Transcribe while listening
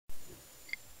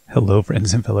Hello,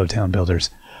 friends and fellow town builders.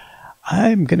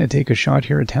 I'm going to take a shot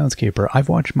here at Townscaper. I've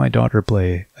watched my daughter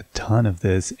play a ton of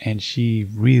this, and she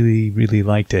really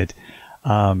liked it.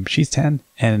 She's 10,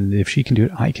 and if she can do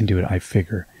it, I can do it, I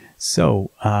figure.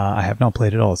 So, I have not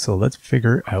played at all, so let's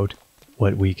figure out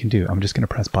what we can do. I'm just going to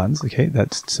press buttons. Okay,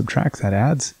 that subtracts, that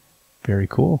adds. Very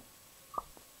cool.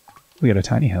 We got a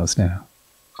tiny house now.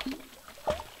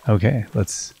 Okay,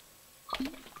 let's...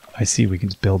 I see we can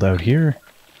just build out here.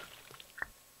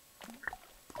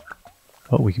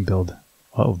 Oh, we can build.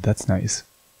 Oh, that's nice.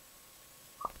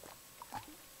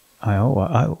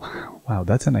 Wow,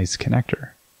 that's a nice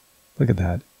connector. Look at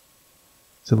that.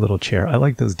 It's a little chair. I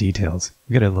like those details.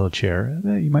 We got a little chair.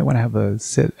 You might want to have a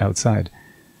sit outside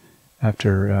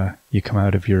after you come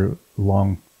out of your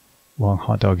long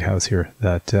hot dog house here.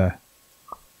 That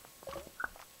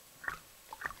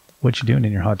what you doing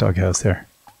in your hot dog house there?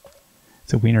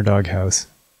 It's a wiener dog house.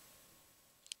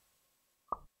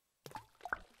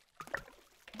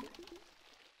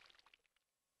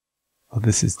 Oh,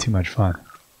 this is too much fun.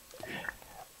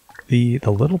 The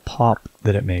little pop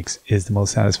that it makes is the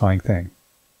most satisfying thing.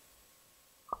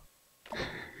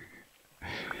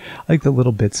 Like the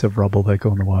little bits of rubble that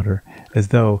go in the water, as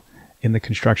though in the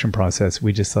construction process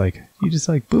you just like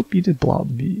boop, you did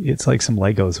blob. It's like some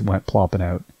Legos went plopping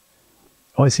out.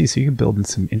 Oh, I see. So you can build in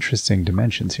some interesting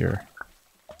dimensions here.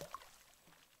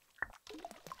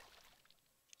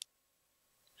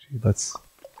 Let's.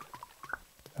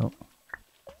 Oh.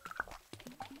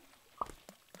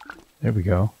 There we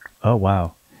go. Oh,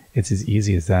 wow. It's as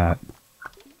easy as that.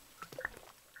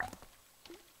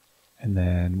 And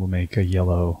then we'll make a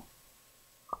yellow.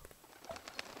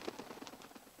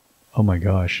 Oh my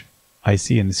gosh. I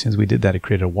see, and as soon as we did that, it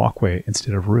created a walkway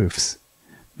instead of roofs.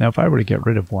 Now, if I were to get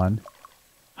rid of one,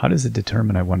 how does it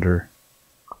determine, I wonder?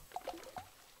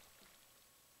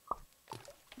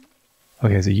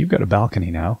 Okay, so you've got a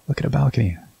balcony now. Look at a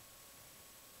balcony.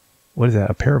 What is that?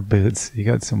 A pair of boots. You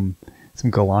got some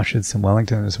galoshes, some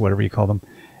Wellingtons, whatever you call them.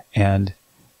 And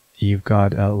you've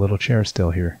got a little chair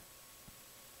still here.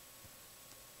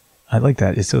 I like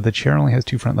that. So the chair only has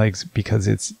two front legs because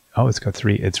it's got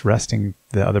three. It's resting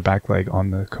the other back leg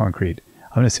on the concrete.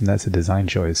 I'm going to assume that's a design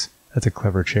choice. That's a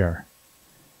clever chair.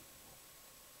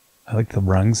 I like the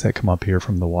rungs that come up here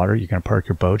from the water. You're going to park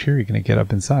your boat here. You're going to get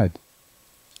up inside.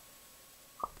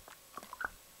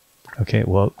 Okay,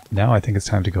 well, now I think it's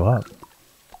time to go up.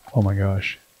 Oh my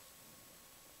gosh.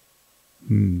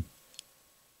 So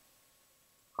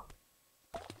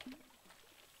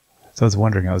I was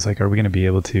wondering, I was like, are we going to be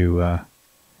able to,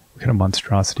 what kind of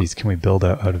monstrosities can we build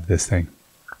out of this thing?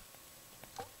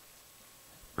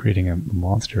 Creating a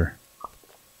monster.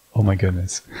 Oh my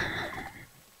goodness.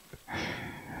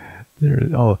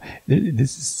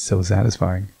 This is so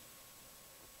satisfying.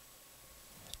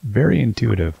 Very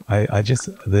intuitive. I just,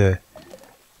 the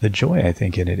joy I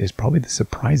think in it is probably the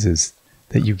surprises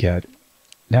that you get.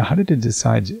 Now, how did it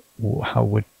decide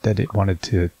that it wanted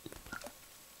to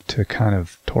kind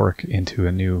of torque into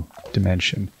a new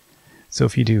dimension? So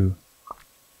if you do,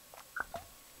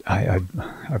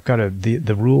 I've got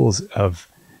the rules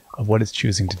of what it's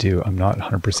choosing to do. I'm not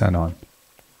 100% on.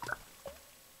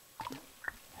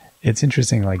 It's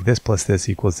interesting, like this plus this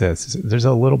equals this. There's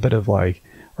a little bit of like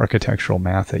architectural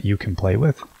math that you can play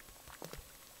with.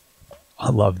 I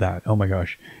love that. Oh my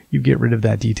gosh. You get rid of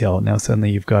that detail. Now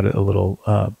suddenly you've got a little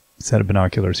set of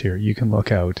binoculars here. You can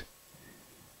look out.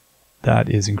 That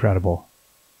is incredible.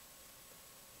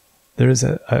 There's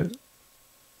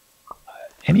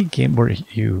any game where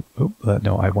you...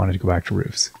 no, I wanted to go back to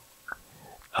roofs.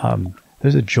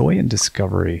 There's a joy in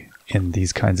discovery in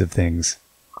these kinds of things.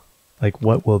 Like,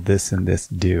 what will this and this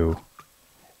do?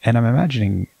 And I'm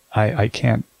imagining I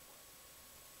can't...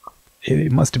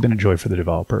 It must have been a joy for the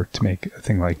developer to make a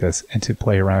thing like this and to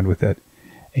play around with it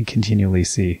and continually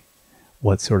see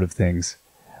what sort of things.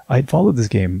 I'd followed this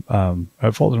game.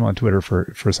 I've followed him on Twitter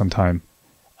for some time.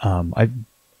 I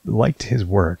liked his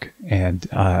work, and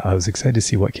I was excited to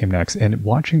see what came next. And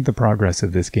watching the progress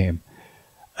of this game,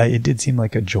 it did seem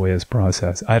like a joyous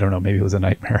process. I don't know, maybe it was a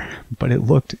nightmare, but it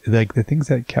looked like the things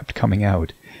that kept coming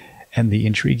out and the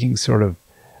intriguing sort of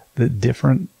the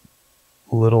different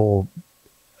little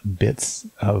bits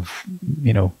of,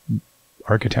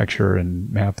 architecture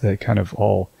and map that kind of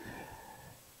all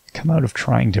come out of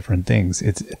trying different things.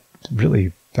 It's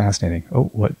really fascinating. Oh,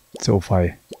 what? So if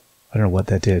I don't know what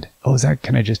that did. Oh,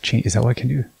 can I just change? Is that what I can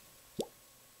do?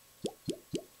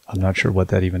 I'm not sure what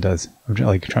that even does. I'm just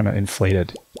like trying to inflate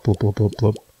it. Bloop, bloop, bloop,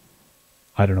 bloop.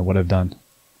 I don't know what I've done.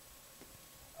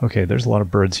 Okay, there's a lot of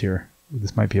birds here.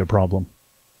 This might be a problem.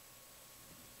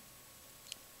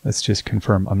 Let's just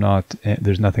confirm I'm not,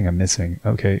 there's nothing I'm missing.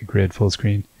 Okay, grid full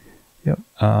screen. Yep.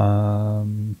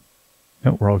 No,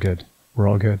 we're all good. We're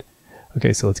all good.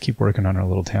 Okay, so let's keep working on our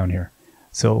little town here.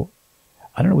 So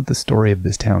I don't know what the story of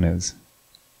this town is.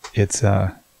 It's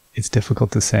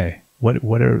difficult to say.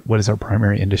 What is our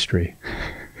primary industry?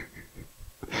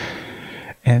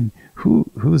 And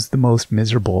who's the most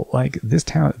miserable? Like this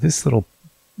town, this little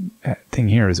thing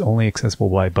here is only accessible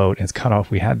by boat, and it's cut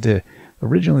off. We had to,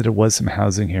 originally there was some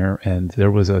housing here, and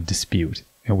there was a dispute,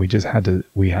 and we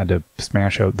had to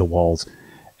smash out the walls,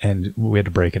 and we had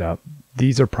to break it up.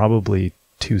 These are probably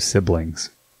two siblings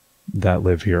that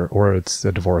live here, or it's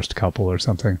a divorced couple or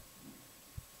something.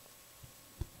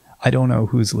 I don't know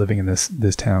who's living in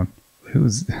this town.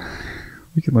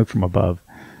 We can look from above.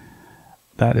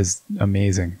 That is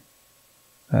amazing.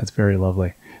 That's very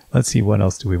lovely. Let's see, what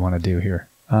else do we want to do here?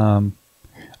 I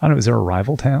don't know, is there a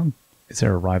rival town? Is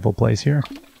there a rival place here?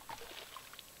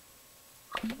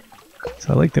 So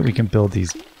I like that we can build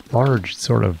these large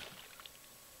sort of...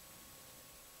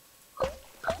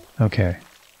 Okay.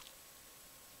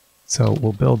 So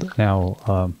we'll build now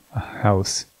a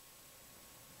house.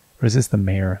 Or is this the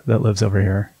mayor that lives over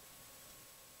here?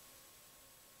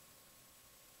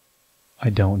 I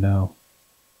don't know.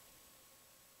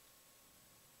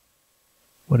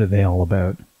 What are they all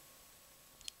about?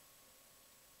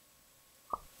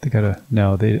 They gotta...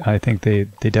 No, I think they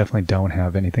definitely don't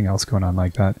have anything else going on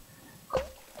like that.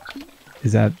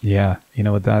 Is that... Yeah, you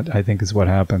know what, that I think is what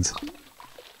happens.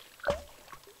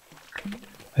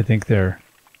 I think their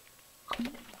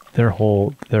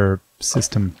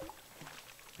system,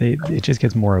 it just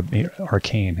gets more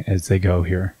arcane as they go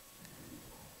here.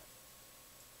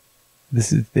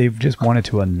 They've just wanted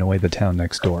to annoy the town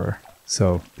next door,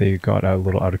 so they got a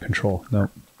little out of control.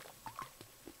 Nope.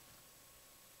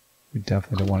 We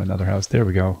definitely don't want another house. There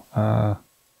we go.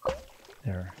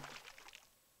 There.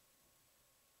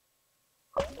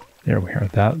 There we are.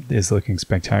 That is looking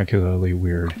spectacularly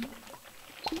weird.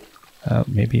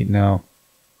 Maybe, no.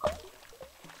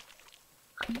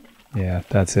 Yeah,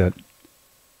 that's it.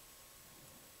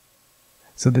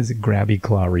 So there's a grabby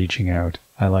claw reaching out.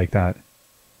 I like that.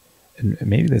 And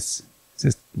maybe this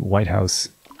White House.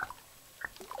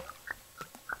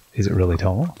 Is it really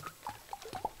tall?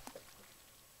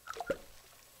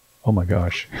 Oh my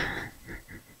gosh.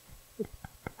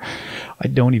 I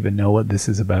don't even know what this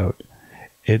is about.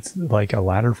 It's like a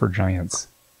ladder for giants.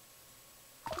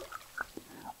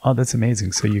 Oh, that's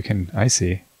amazing. So you can, I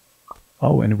see.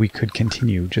 Oh, and we could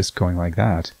continue just going like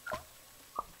that.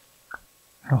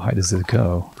 How high does it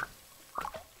go?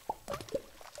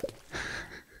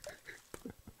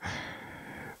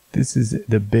 This is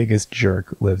the biggest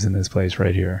jerk lives in this place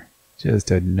right here. Just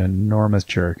an enormous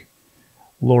jerk.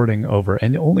 Lording over,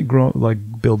 and only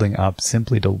building up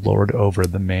simply to lord over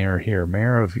the mayor here.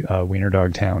 Mayor of Wiener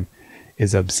Dog Town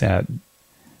is upset.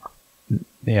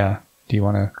 Yeah. Do you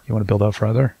want to build up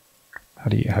further? How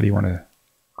do you want to?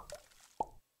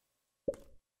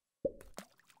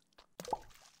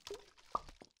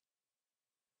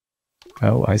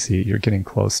 Oh, I see. You're getting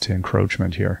close to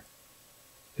encroachment here.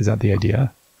 Is that the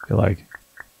idea? You're like,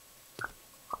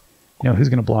 you know, who's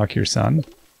going to block your sun?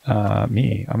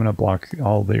 Me. I'm going to block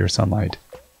all your sunlight.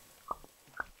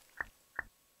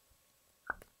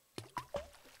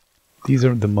 These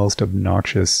are the most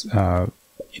obnoxious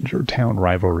inter-town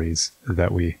rivalries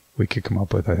that we could come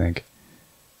up with, I think.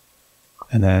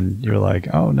 And then you're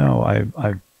like, oh no,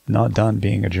 I'm not done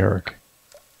being a jerk.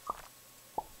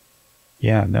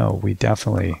 Yeah, no, we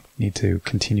definitely need to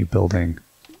continue building.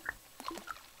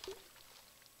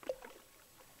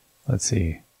 Let's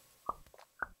see.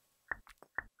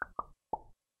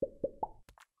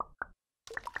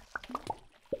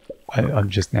 I'm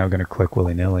just now going to click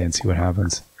willy-nilly and see what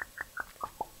happens.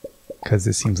 Because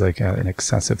this seems like an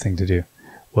excessive thing to do.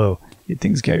 Whoa,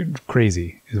 things get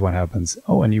crazy is what happens.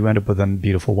 Oh, and you end up with a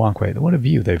beautiful walkway. What a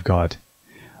view they've got.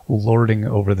 Lording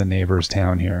over the neighbor's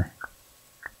town here.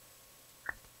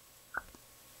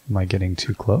 Am I getting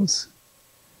too close?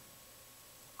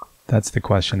 That's the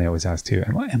question they always ask too.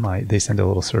 They send a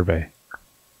little survey.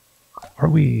 Are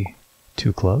we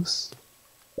too close?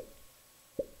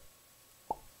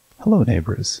 Hello,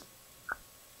 neighbors.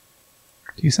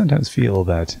 Do you sometimes feel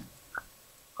that...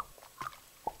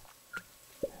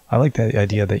 I like the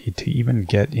idea that to even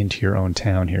get into your own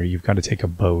town here, you've got to take a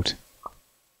boat.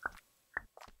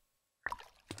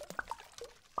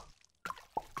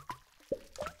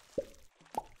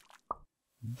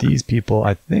 These people,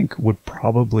 I think, would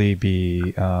probably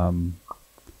be... oh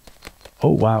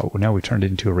wow, now we've turned it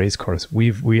into a race course.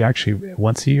 We actually,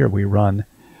 once a year, we run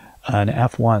an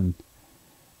F1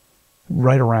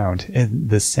 right around, and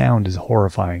the sound is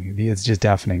horrifying. It's just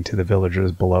deafening to the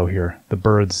villagers below here. The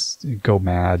birds go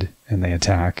mad and they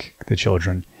attack the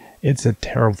children. It's a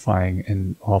terrifying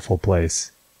and awful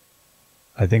place.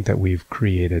 I think that we've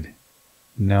created.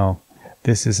 No,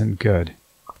 this isn't good.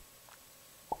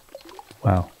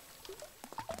 Wow.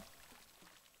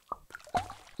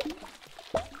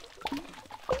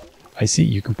 I see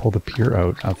you can pull the pier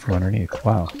out up from underneath.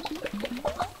 Wow.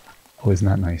 Oh, isn't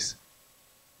that nice?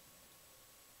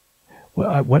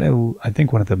 Well, I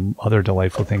think one of the other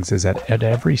delightful things is that at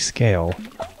every scale,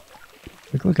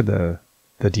 look at the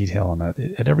detail on that.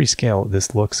 At every scale,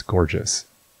 this looks gorgeous.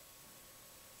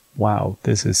 Wow,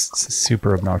 this is a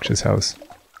super obnoxious house.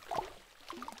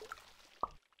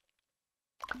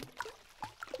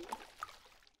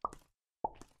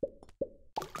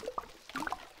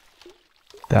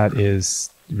 That is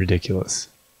ridiculous.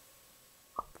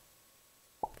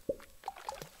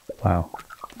 Wow.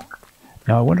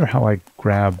 Now I wonder how I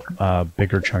grab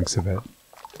bigger chunks of it.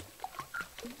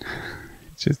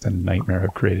 It's just a nightmare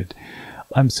I've created.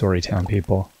 I'm sorry, town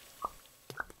people.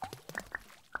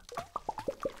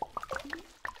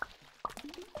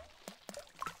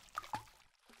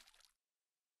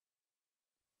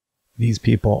 These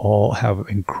people all have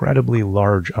incredibly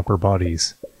large upper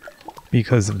bodies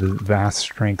because of the vast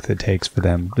strength it takes for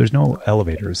them. There's no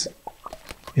elevators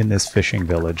in this fishing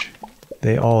village.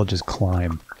 They all just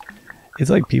climb. It's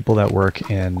like people that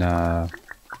work in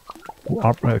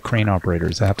crane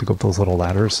operators that have to go up those little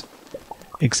ladders,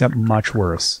 except much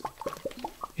worse.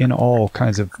 In all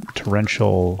kinds of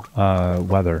torrential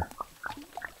weather.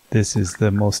 This is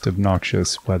the most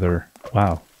obnoxious weather.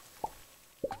 Wow.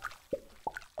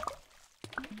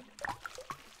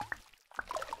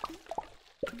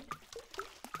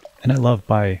 And I love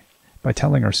by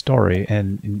telling our story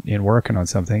and in working on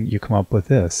something, you come up with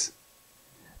this.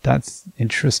 That's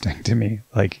interesting to me,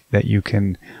 like that you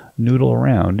can noodle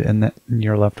around and that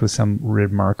you're left with some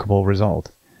remarkable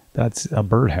result. That's a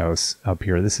birdhouse up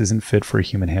here. This isn't fit for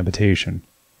human habitation.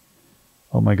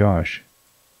 Oh my gosh.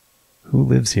 Who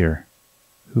lives here?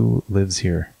 Who lives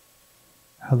here?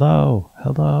 Hello,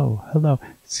 hello, hello.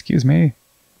 Excuse me.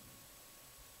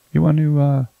 You want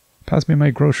to pass me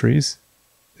my groceries?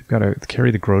 They've got to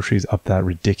carry the groceries up that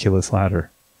ridiculous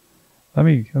ladder. Let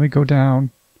me go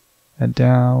down. And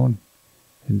down,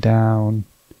 and down,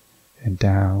 and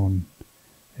down,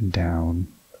 and down.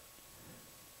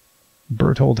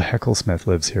 Bertold Hecklesmith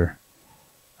lives here.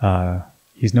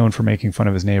 He's known for making fun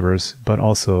of his neighbors, but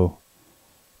also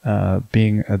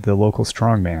being the local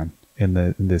strongman in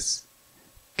this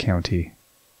county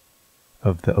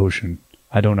of the ocean.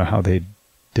 I don't know how they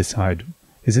decide.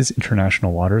 Is this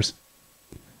international waters?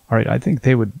 All right, I think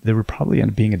they would probably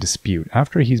end up being a dispute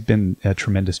after he's been a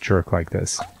tremendous jerk like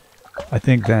this. I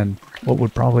think then what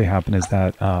would probably happen is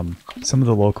that some of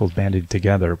the locals banded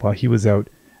together while he was out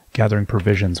gathering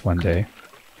provisions one day.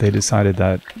 They decided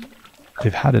that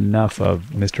they've had enough of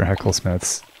Mr.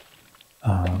 Hecklesmith's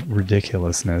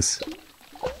ridiculousness.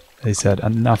 They said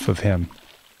enough of him.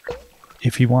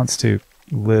 If he wants to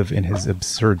live in his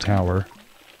absurd tower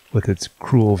with its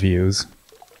cruel views,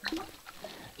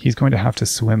 he's going to have to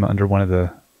swim under one of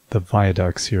the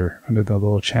viaducts here, under the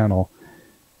little channel,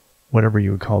 whatever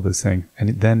you would call this thing,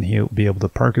 and then he'll be able to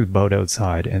park his boat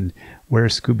outside and wear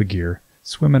scuba gear,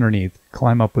 swim underneath,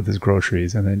 climb up with his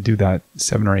groceries, and then do that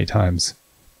 7 or 8 times.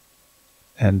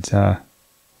 And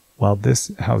while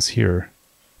this house here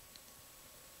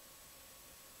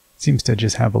seems to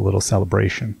just have a little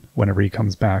celebration whenever he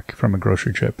comes back from a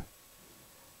grocery trip.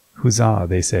 Huzzah,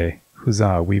 they say.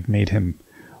 Huzzah, we've made him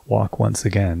walk once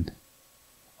again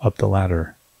up the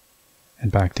ladder and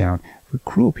back down. We're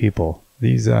cruel people.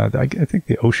 These, I think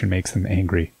the ocean makes them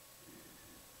angry.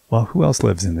 Well, who else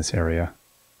lives in this area?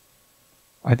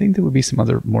 I think there would be some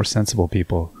other more sensible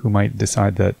people who might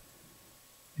decide that,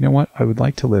 you know what, I would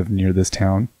like to live near this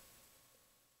town.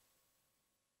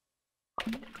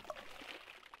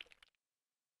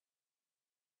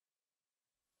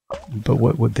 But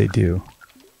what would they do?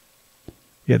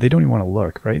 Yeah, they don't even want to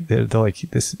look, right? They're like,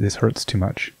 this hurts too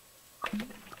much.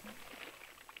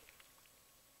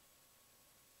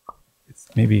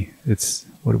 Maybe it's,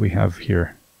 what do we have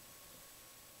here?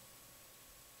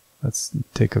 Let's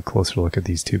take a closer look at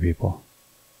these two people.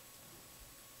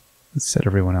 Let's set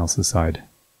everyone else aside.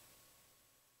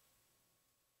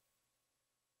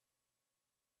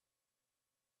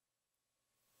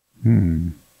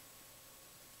 Oh,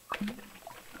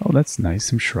 that's nice.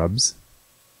 Some shrubs.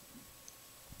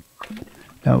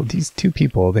 Now, these two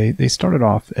people, they started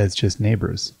off as just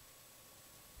neighbors.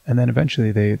 And then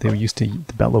eventually they used to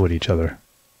bellow at each other.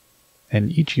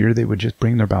 And each year they would just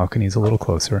bring their balconies a little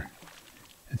closer.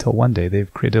 Until one day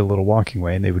they've created a little walking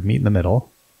way and they would meet in the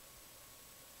middle.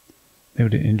 They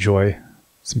would enjoy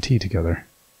some tea together.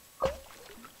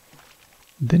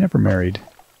 They never married.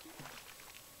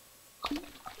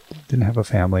 Didn't have a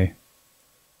family.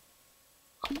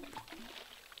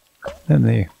 Then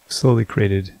they slowly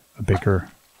created a bigger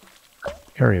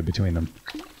area between them.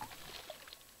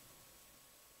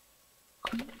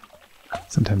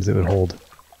 Sometimes it would hold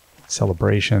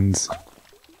celebrations.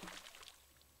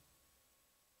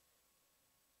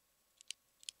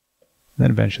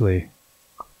 Then eventually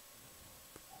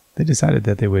they decided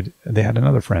that they had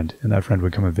another friend, and that friend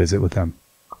would come and visit with them.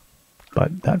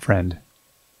 But that friend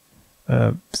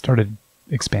started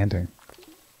expanding.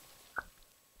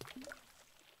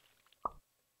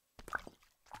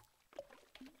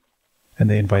 And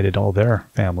they invited all their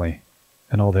family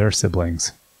and all their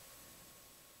siblings.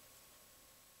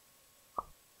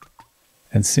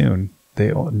 And soon,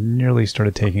 they all nearly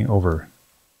started taking over.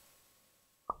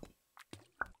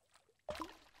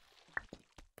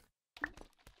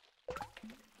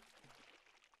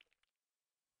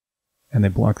 And they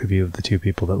blocked the view of the two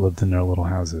people that lived in their little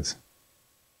houses.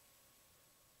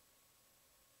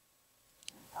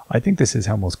 I think this is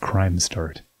how most crimes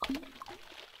start.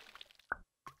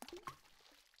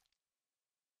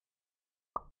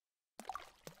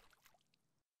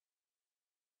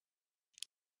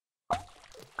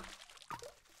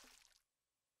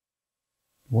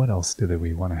 What else do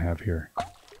we want to have here?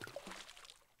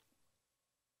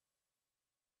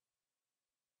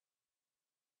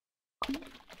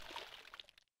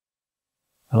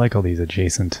 I like all these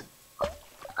adjacent.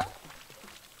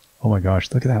 Oh my gosh,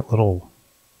 look at that little...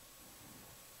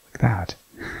 Look at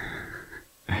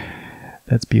that.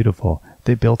 That's beautiful.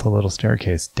 They built a little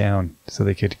staircase down so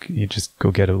they could you just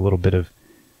go get a little bit of...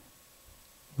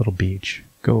 little beach.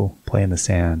 Go play in the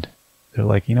sand. They're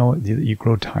like, you know, you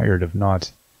grow tired of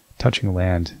not touching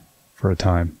land for a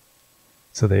time.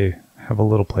 So they have a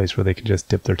little place where they can just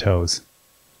dip their toes.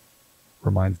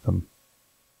 Reminds them.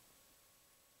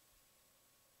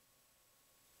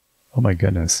 Oh my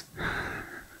goodness.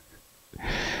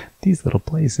 These little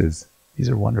places. These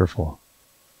are wonderful.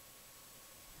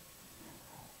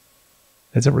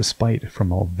 It's a respite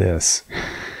from all this.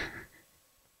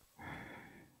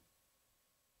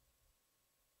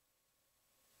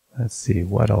 Let's see,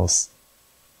 what else?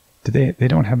 They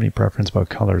don't have any preference about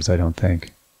colors, I don't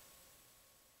think.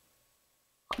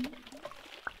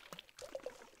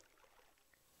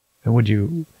 And would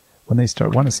you, when they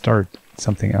want to start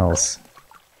something else,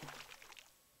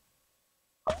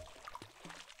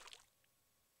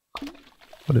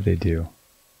 what did they do?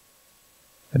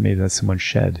 Maybe that's someone's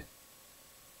shed.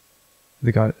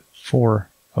 They got 4,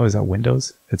 oh, is that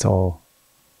windows? It's all,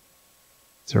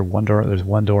 is there one door? There's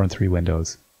 1 door and 3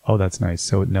 windows. Oh, that's nice,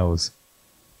 so it knows.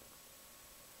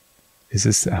 Is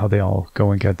this how they all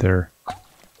go and get their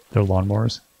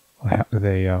lawnmowers? Where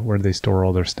do they store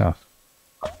all their stuff?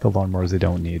 The lawnmowers they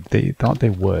don't need. They thought they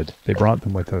would. They brought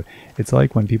them with them. It's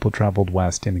like when people traveled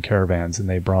west in the caravans and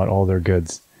they brought all their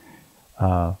goods,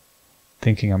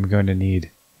 thinking I'm going to need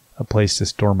a place to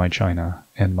store my china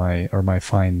and my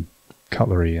fine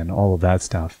cutlery and all of that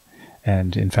stuff.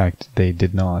 And in fact, they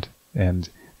did not. And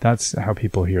that's how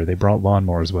people here. They brought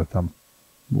lawnmowers with them,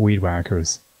 weed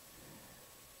whackers.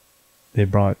 They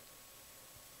brought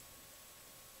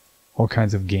all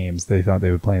kinds of games they thought they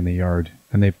would play in the yard,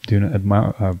 and they do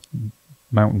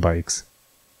mountain bikes.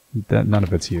 That none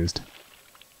of it's used.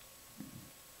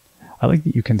 I like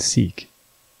that you can seek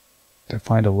to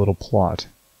find a little plot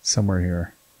somewhere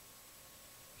here.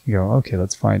 You go, okay,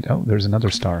 let's find. Oh, there's another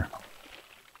star.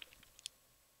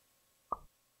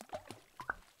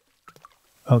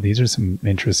 Oh, these are some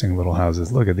interesting little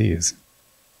houses. Look at these.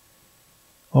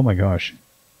 Oh my gosh.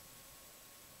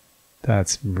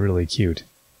 That's really cute.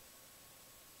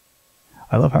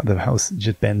 I love how the house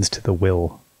just bends to the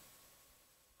will.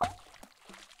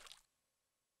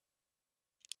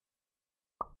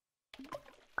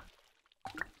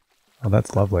 Oh,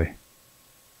 that's lovely.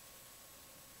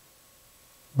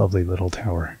 Lovely little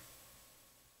tower.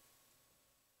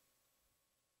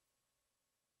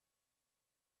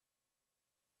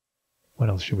 What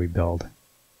else should we build?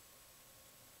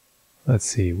 Let's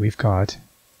see, we've got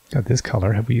this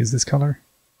color. Have we used this color?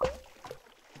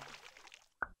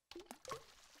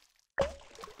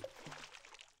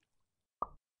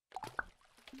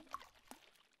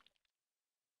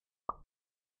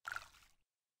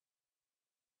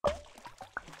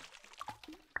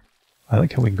 I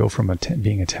like how we can go from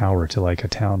being a tower to like a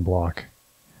town block.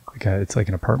 It's like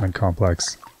an apartment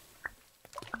complex.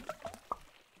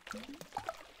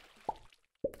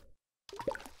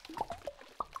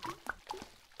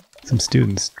 some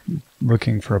students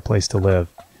looking for a place to live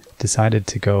decided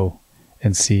to go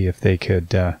and see if they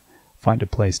could find a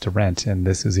place to rent, and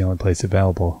this is the only place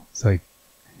available. It's like,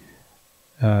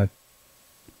 what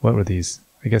were these?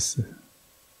 I guess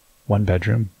 1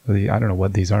 bedroom. I don't know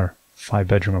what these are.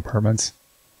 5-bedroom apartments.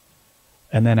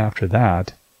 And then after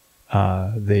that,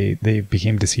 they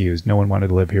became disused. No one wanted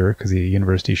to live here because the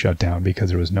university shut down because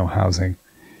there was no housing.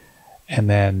 And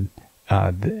then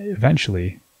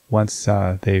eventually, once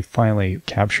they finally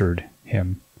captured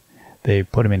him, they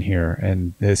put him in here,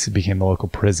 and this became the local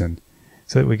prison.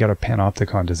 So we got a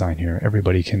panopticon design here.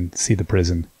 Everybody can see the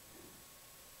prison.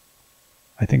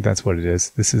 I think that's what it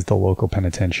is. This is the local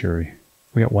penitentiary.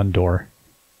 We got 1 door.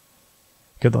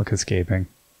 Good luck escaping.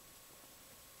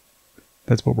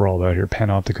 That's what we're all about here.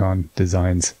 Panopticon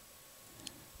designs.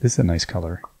 This is a nice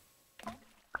color.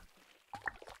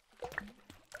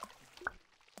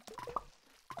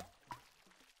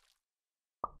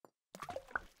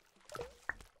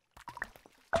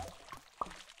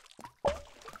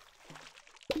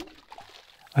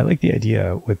 I like the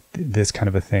idea with this kind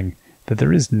of a thing that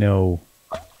there's no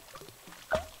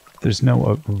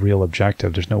real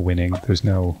objective. There's no winning.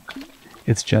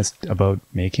 It's just about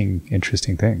making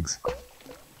interesting things.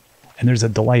 And there's a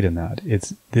delight in that.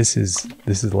 This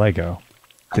is Lego.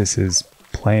 This is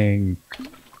playing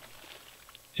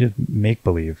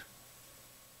make-believe.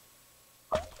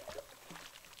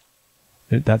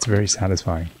 That's very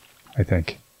satisfying, I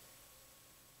think.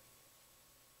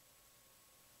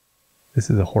 This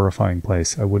is a horrifying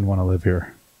place. I wouldn't want to live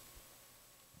here.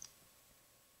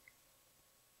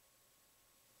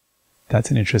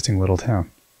 That's an interesting little town.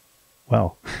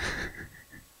 Well,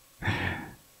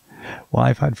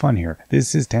 I've had fun here.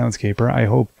 This is Townscaper. I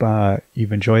hope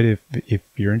you've enjoyed it. If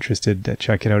you're interested,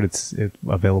 check it out. It's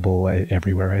available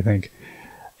everywhere, I think.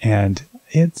 And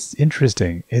it's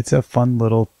interesting. It's a fun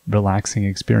little relaxing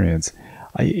experience.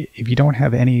 If you don't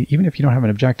have even if you don't have an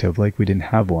objective, like we didn't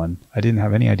have one, I didn't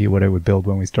have any idea what I would build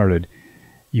when we started.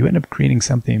 You end up creating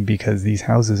something because these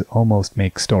houses almost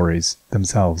make stories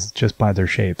themselves just by their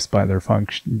shapes, by their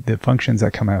the functions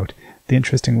that come out, the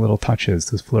interesting little touches,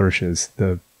 those flourishes,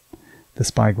 the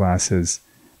spyglasses,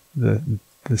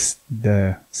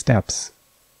 the steps,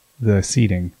 the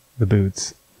seating, the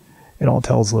boots. It all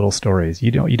tells little stories.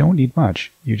 You don't need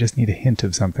much. You just need a hint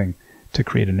of something to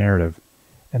create a narrative.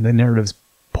 And the narratives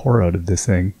pour out of this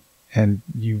thing, and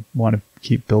you want to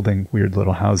keep building weird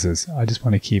little houses. I just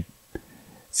want to keep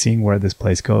seeing where this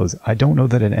place goes. I don't know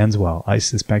that it ends well. I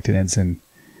suspect it ends in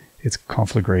its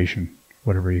conflagration,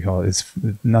 whatever you call it. It's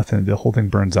nothing. The whole thing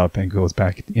burns up and goes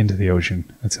back into the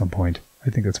ocean at some point. I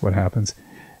think that's what happens.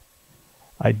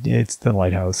 It's the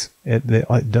lighthouse. It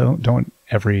doesn't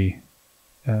every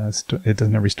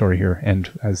story here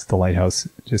end as the lighthouse.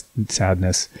 Just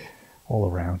sadness all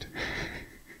around.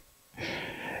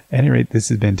 At any rate, this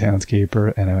has been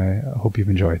Townscaper, and I hope you've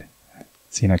enjoyed.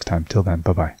 See you next time. Till then,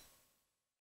 bye-bye.